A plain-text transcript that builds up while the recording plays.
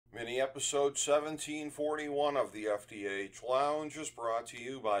Mini episode 1741 of the FDH Lounge is brought to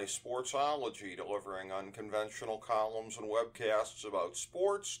you by Sportsology, delivering unconventional columns and webcasts about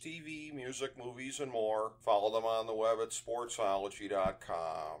sports, TV, music, movies, and more. Follow them on the web at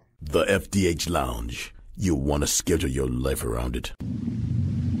sportsology.com. The FDH Lounge. You want to schedule your life around it.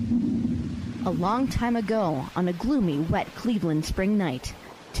 A long time ago, on a gloomy, wet Cleveland spring night,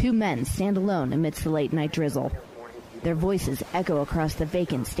 two men stand alone amidst the late-night drizzle. Their voices echo across the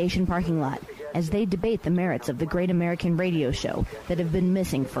vacant station parking lot as they debate the merits of the great American radio show that have been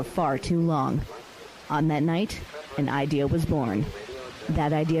missing for far too long. On that night, an idea was born.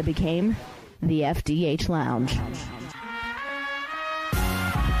 That idea became the FDH Lounge.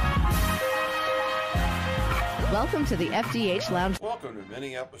 Welcome to the FDH Lounge. Welcome to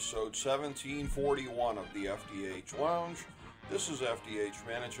mini episode 1741 of the FDH Lounge. This is FDH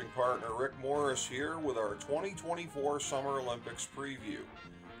Managing Partner Rick Morris here with our 2024 Summer Olympics preview.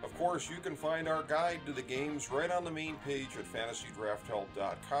 Of course, you can find our guide to the games right on the main page at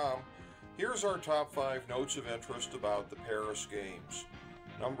fantasydrafthelp.com. Here's our top 5 notes of interest about the Paris Games.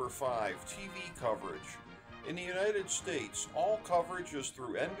 Number 5, TV coverage. In the United States, all coverage is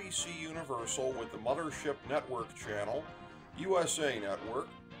through NBC Universal with the Mothership Network channel, USA Network,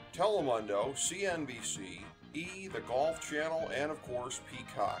 Telemundo, CNBC, the Golf Channel, and of course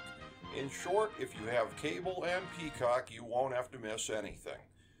Peacock. In short, if you have cable and Peacock, you won't have to miss anything.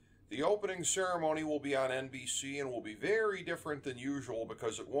 The opening ceremony will be on NBC and will be very different than usual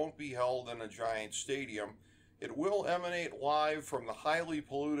because it won't be held in a giant stadium. It will emanate live from the highly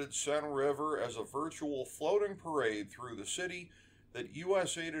polluted Seine River as a virtual floating parade through the city that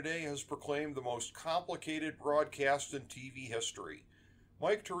USA Today has proclaimed the most complicated broadcast in TV history.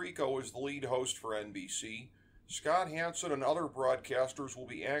 Mike Tirico is the lead host for NBC. Scott Hansen and other broadcasters will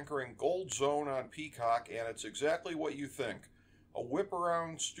be anchoring Gold Zone on Peacock, and it's exactly what you think. A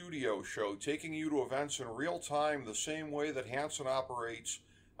whip-around studio show taking you to events in real time the same way that Hansen operates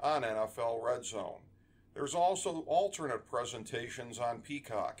on NFL Red Zone. There's also alternate presentations on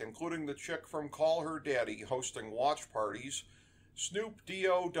Peacock, including the chick from Call Her Daddy hosting watch parties, Snoop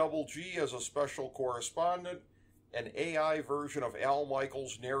D-O-double-G as a special correspondent, an AI version of Al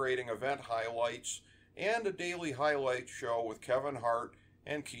Michaels narrating event highlights, and a daily highlight show with Kevin Hart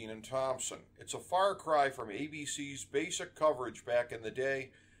and Kenan Thompson. It's a far cry from ABC's basic coverage back in the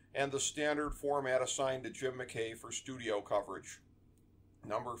day and the standard format assigned to Jim McKay for studio coverage.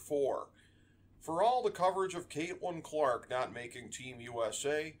 Number 4. For all the coverage of Caitlin Clark not making Team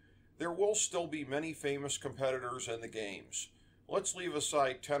USA, there will still be many famous competitors in the games. Let's leave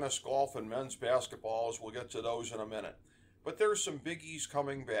aside tennis, golf, and men's basketball as we'll get to those in a minute. But there's some biggies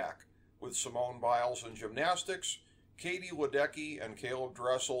coming back, with Simone Biles in gymnastics, Katie Ledecky and Caleb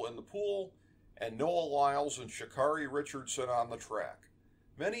Dressel in the pool, and Noah Lyles and Sha'Carri Richardson on the track.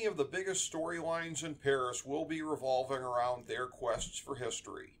 Many of the biggest storylines in Paris will be revolving around their quests for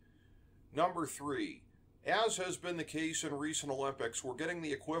history. Number 3. As has been the case in recent Olympics, we're getting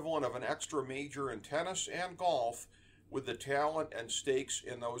the equivalent of an extra major in tennis and golf with the talent and stakes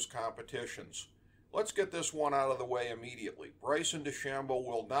in those competitions. Let's get this one out of the way immediately. Bryson DeChambeau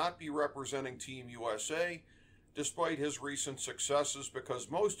will not be representing Team USA, despite his recent successes, because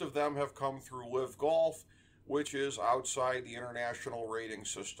most of them have come through Live Golf, which is outside the international rating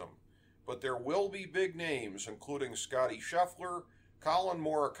system. But there will be big names, including Scottie Scheffler, Colin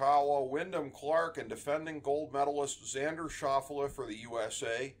Morikawa, Wyndham Clark, and defending gold medalist Xander Schauffele for the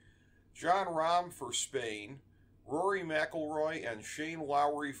USA, John Rahm for Spain, Rory McIlroy and Shane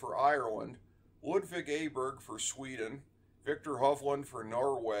Lowry for Ireland, Ludvig Aberg for Sweden, Victor Hovland for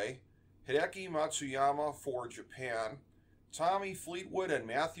Norway, Hideki Matsuyama for Japan, Tommy Fleetwood and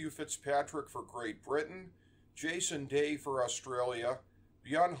Matthew Fitzpatrick for Great Britain, Jason Day for Australia,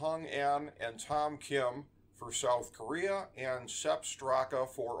 Byung-Hung An and Tom Kim for South Korea, and Sepp Straka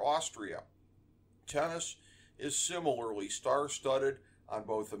for Austria. Tennis is similarly star-studded on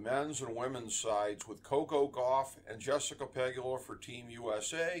both the men's and women's sides, with Coco Gauff and Jessica Pegula for Team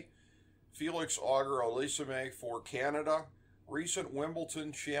USA, Felix Auger-Aliassime for Canada, recent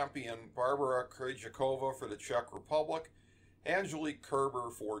Wimbledon champion Barbara Krejcikova for the Czech Republic, Angelique Kerber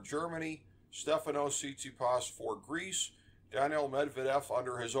for Germany, Stefanos Tsitsipas for Greece, Daniil Medvedev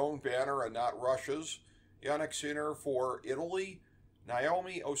under his own banner and not Russia's, Jannik Sinner for Italy,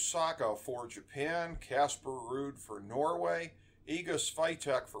 Naomi Osaka for Japan, Casper Ruud for Norway, Iga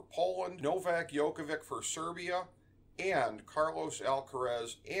Swiatek for Poland, Novak Djokovic for Serbia, and Carlos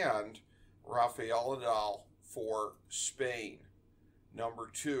Alcaraz and Rafael Nadal for Spain. Number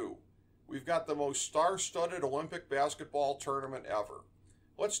 2. We've got the most star-studded Olympic basketball tournament ever.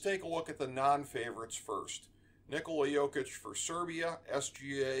 Let's take a look at the non-favorites first. Nikola Jokic for Serbia,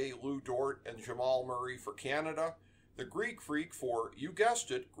 SGA, Lou Dort, and Jamal Murray for Canada, the Greek Freak for, you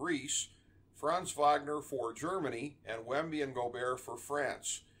guessed it, Greece, Franz Wagner for Germany, and Wemby and Gobert for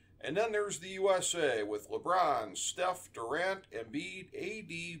France. And then there's the USA with LeBron, Steph, Durant, Embiid,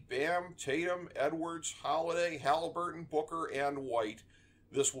 AD, Bam, Tatum, Edwards, Holiday, Halliburton, Booker, and White.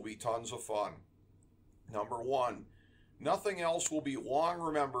 This will be tons of fun. Number 1. Nothing else will be long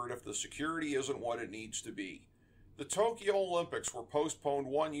remembered if the security isn't what it needs to be. The Tokyo Olympics were postponed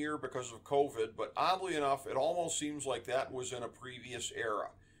 1 year because of COVID, but oddly enough, it almost seems like that was in a previous era.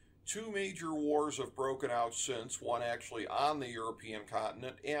 2 major wars have broken out since, one actually on the European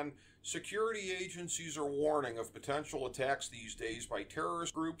continent, and security agencies are warning of potential attacks these days by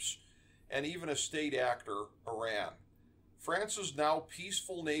terrorist groups and even a state actor, Iran. France's now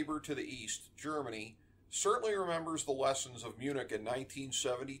peaceful neighbor to the east, Germany, certainly remembers the lessons of Munich in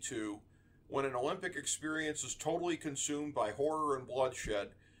 1972, when an Olympic experience is totally consumed by horror and bloodshed,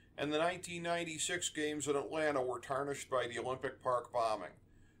 and the 1996 Games in Atlanta were tarnished by the Olympic Park bombing.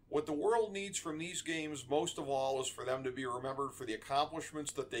 What the world needs from these games most of all is for them to be remembered for the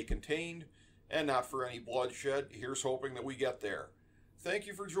accomplishments that they contained and not for any bloodshed. Here's hoping that we get there. Thank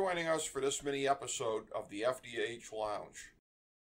you for joining us for this mini episode of the FDH Lounge.